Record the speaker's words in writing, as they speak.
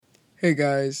Hey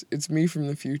guys, it's me from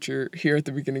the future here at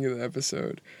the beginning of the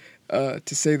episode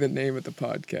to say the name of the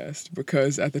podcast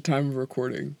because at the time of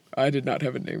recording, I did not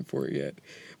have a name for it yet.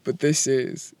 But this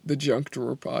is the Junk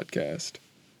Drawer Podcast.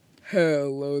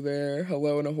 Hello there,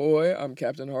 hello and ahoy, I'm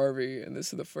CaptnHarvey, and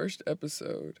this is the first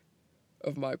episode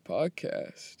of my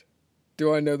podcast.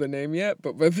 Do I know the name yet?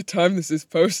 But by the time this is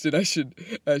posted, I should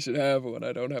have one.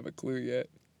 I don't have a clue yet.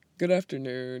 Good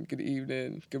afternoon, good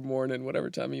evening, good morning, whatever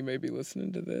time you may be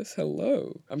listening to this.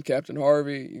 Hello, I'm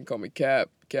CaptnHarvey. You can call me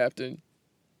Captain.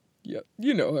 Yep,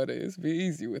 you know how it is. Be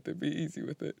easy with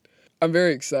it. I'm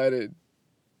very excited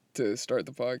to start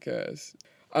the podcast.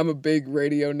 I'm a big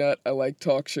radio nut. I like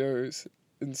talk shows.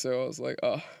 And so I was like,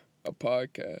 a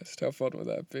podcast. How fun would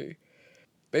that be?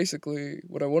 Basically,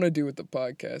 what I want to do with the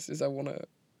podcast is I want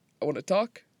to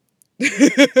talk.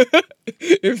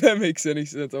 If that makes any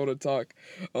sense, I want to talk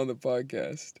on the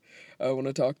podcast. I want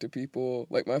to talk to people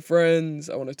like my friends.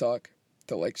 I want to talk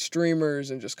to like streamers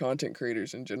and just content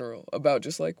creators in general about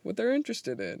just like what they're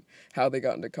interested in, how they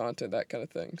got into content, that kind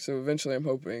of thing. So eventually I'm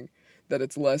hoping that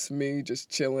it's less me just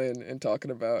chilling and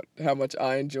talking about how much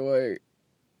I enjoy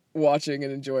watching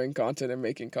and enjoying content and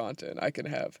making content. I can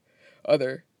have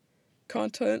other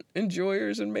content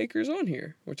enjoyers and makers on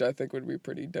here, which I think would be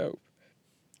pretty dope.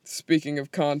 Speaking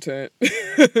of content,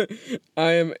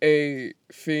 I am a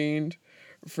fiend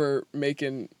for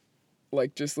making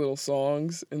like just little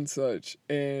songs and such,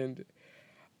 and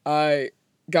I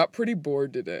got pretty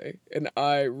bored today and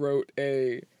I wrote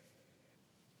a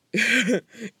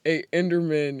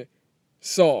Enderman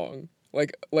song,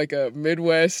 like a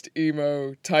Midwest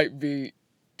emo type beat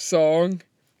song,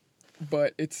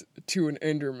 but it's to an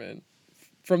Enderman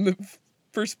from the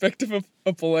perspective of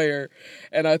a player,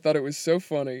 and I thought it was so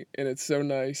funny and it's so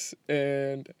nice,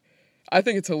 and I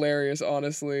think it's hilarious,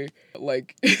 honestly.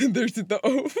 Like, there's the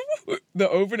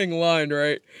opening line,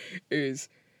 right, is,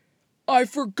 "I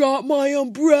forgot my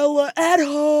umbrella at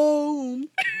home."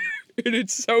 And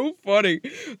it's so funny.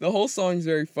 The whole song's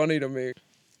very funny to me.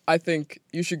 I think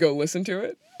you should go listen to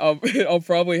it. I'll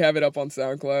probably have it up on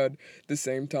SoundCloud the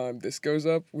same time this goes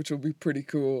up, which will be pretty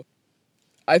cool.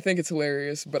 I think it's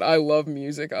hilarious, but I love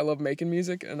music. I love making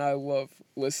music, and I love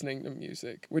listening to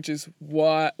music, which is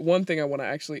one thing I want to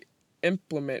actually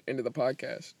implement into the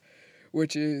podcast,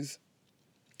 which is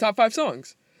top 5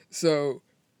 songs. So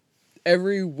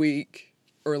every week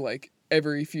or like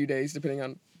every few days, depending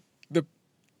on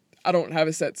I don't have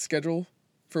a set schedule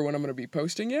for when I'm going to be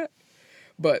posting yet,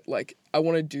 but like I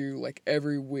want to do like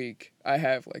every week I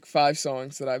have like 5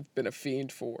 songs that I've been a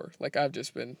fiend for, like I've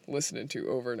just been listening to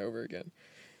over and over again.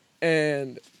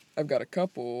 And I've got a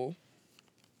couple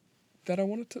that I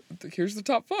wanted to... Here's the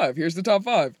top 5.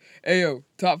 Ayo,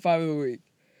 top 5 of the week.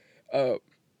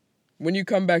 When You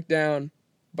Come Back Down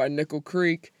by Nickel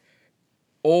Creek.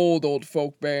 Old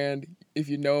folk band. If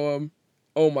you know them,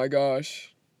 oh my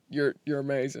gosh, you're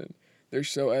amazing. They're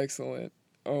so excellent.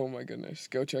 Oh my goodness,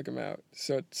 go check them out.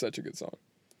 Such a good song.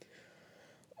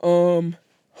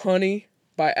 Honey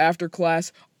by After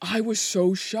Class. I was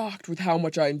so shocked with how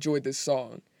much I enjoyed this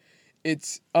song.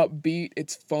 It's upbeat,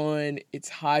 it's fun, it's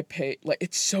high pace, like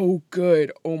it's so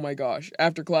good. Oh my gosh.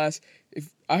 After Class,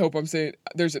 I hope I'm saying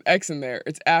there's an X in there.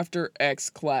 It's After X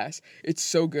Class. It's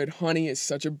so good. Honey is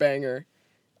such a banger.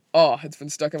 Oh, it's been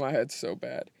stuck in my head so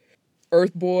bad.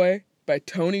 Earth Boy by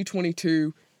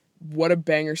Tony22. What a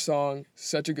banger song.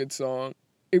 Such a good song.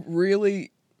 It really,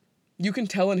 you can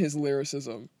tell in his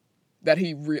lyricism that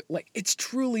it's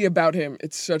truly about him.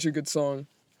 It's such a good song.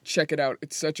 Check it out.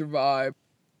 It's such a vibe.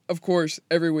 Of course,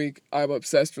 every week I'm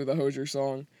obsessed with a Hozier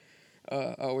song.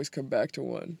 I always come back to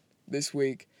one. This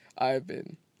week, I've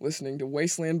been listening to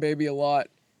Wasteland Baby a lot.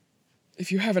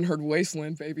 If you haven't heard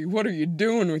Wasteland Baby, what are you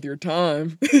doing with your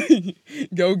time?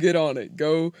 Go get on it.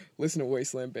 Go listen to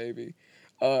Wasteland Baby.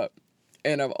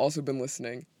 And I've also been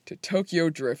listening to Tokyo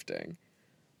Drifting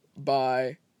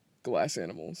by Glass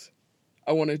Animals.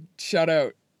 I want to shout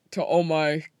out to all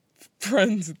my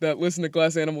friends that listen to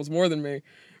Glass Animals more than me,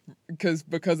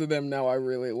 because of them now I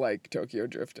really like Tokyo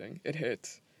Drifting. It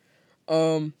hits.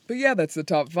 But yeah, that's the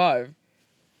top 5.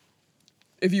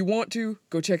 If you want to,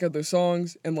 go check out those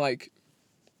songs and like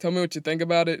tell me what you think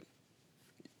about it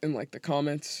in like the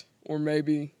comments, or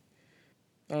maybe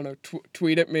I don't know,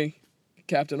 tweet at me,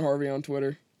 CaptnHarvey on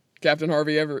Twitter.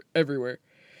 CaptnHarvey everywhere.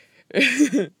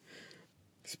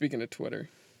 Speaking of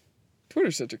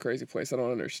Twitter's such a crazy place. I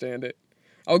don't understand it.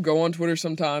 I'll go on Twitter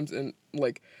sometimes and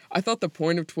like I thought the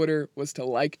point of Twitter was to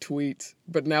like tweets,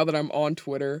 but now that I'm on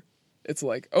Twitter, it's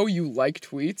like, oh, you like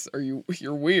tweets?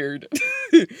 You're weird.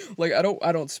 Like I don't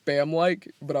spam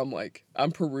like, but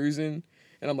I'm perusing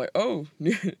and I'm like, oh,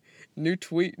 new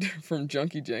tweet from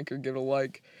Junkie Janker, give it a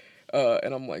like.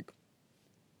 And I'm like,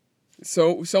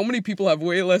 so many people have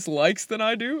way less likes than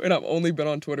I do, and I've only been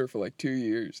on Twitter for like 2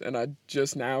 years, and I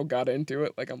just now got into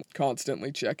it. Like, I'm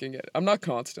constantly checking it. I'm not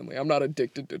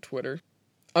addicted to Twitter.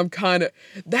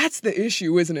 That's the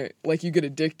issue, isn't it? Like, you get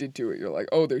addicted to it. You're like,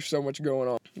 oh, there's so much going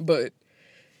on. But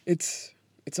it's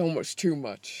almost too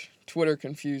much. Twitter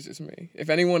confuses me. If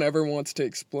anyone ever wants to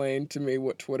explain to me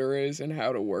what Twitter is and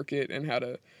how to work it and how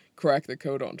to crack the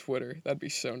code on Twitter, that'd be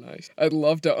so nice. I'd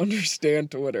love to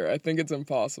understand Twitter. I think it's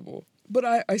impossible. But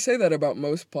I say that about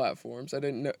most platforms. I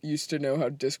didn't used to know how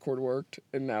Discord worked,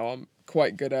 and now I'm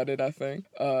quite good at it, I think.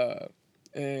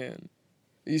 And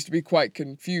I used to be quite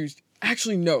confused.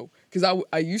 Actually, no, because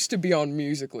I used to be on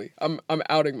Musical.ly. I'm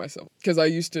outing myself. Because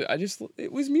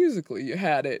it was Musical.ly. You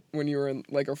had it when you were in,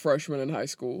 like, a freshman in high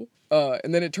school.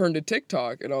 And then it turned to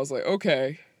TikTok, and I was like,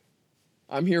 okay,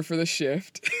 I'm here for the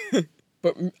shift.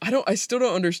 But I still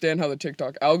don't understand how the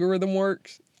TikTok algorithm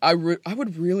works. I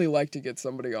would really like to get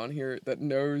somebody on here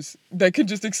that can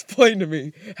just explain to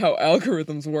me how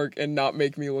algorithms work and not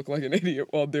make me look like an idiot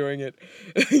while doing it.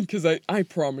 Because I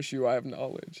promise you I have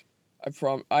knowledge.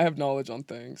 I have knowledge on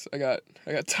things. I got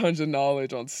tons of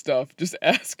knowledge on stuff. Just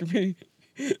ask me.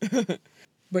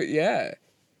 But yeah,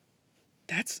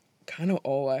 that's kind of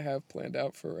all I have planned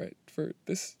out for right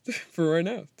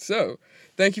now. So,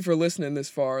 thank you for listening this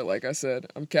far. Like I said,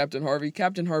 I'm Captain Harvey.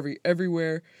 Captain Harvey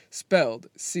everywhere, spelled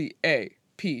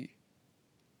CAPTN.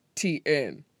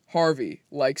 Harvey,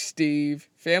 like Steve.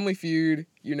 Family Feud,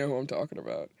 you know who I'm talking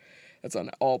about. That's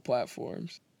on all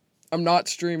platforms. I'm not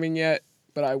streaming yet,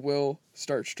 but I will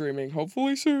start streaming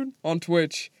hopefully soon on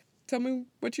Twitch. Tell me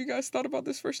what you guys thought about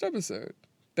this first episode.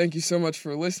 Thank you so much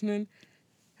for listening.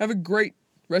 Have a great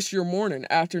rest of your morning,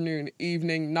 afternoon,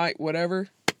 evening, night, whatever.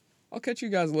 I'll catch you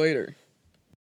guys later.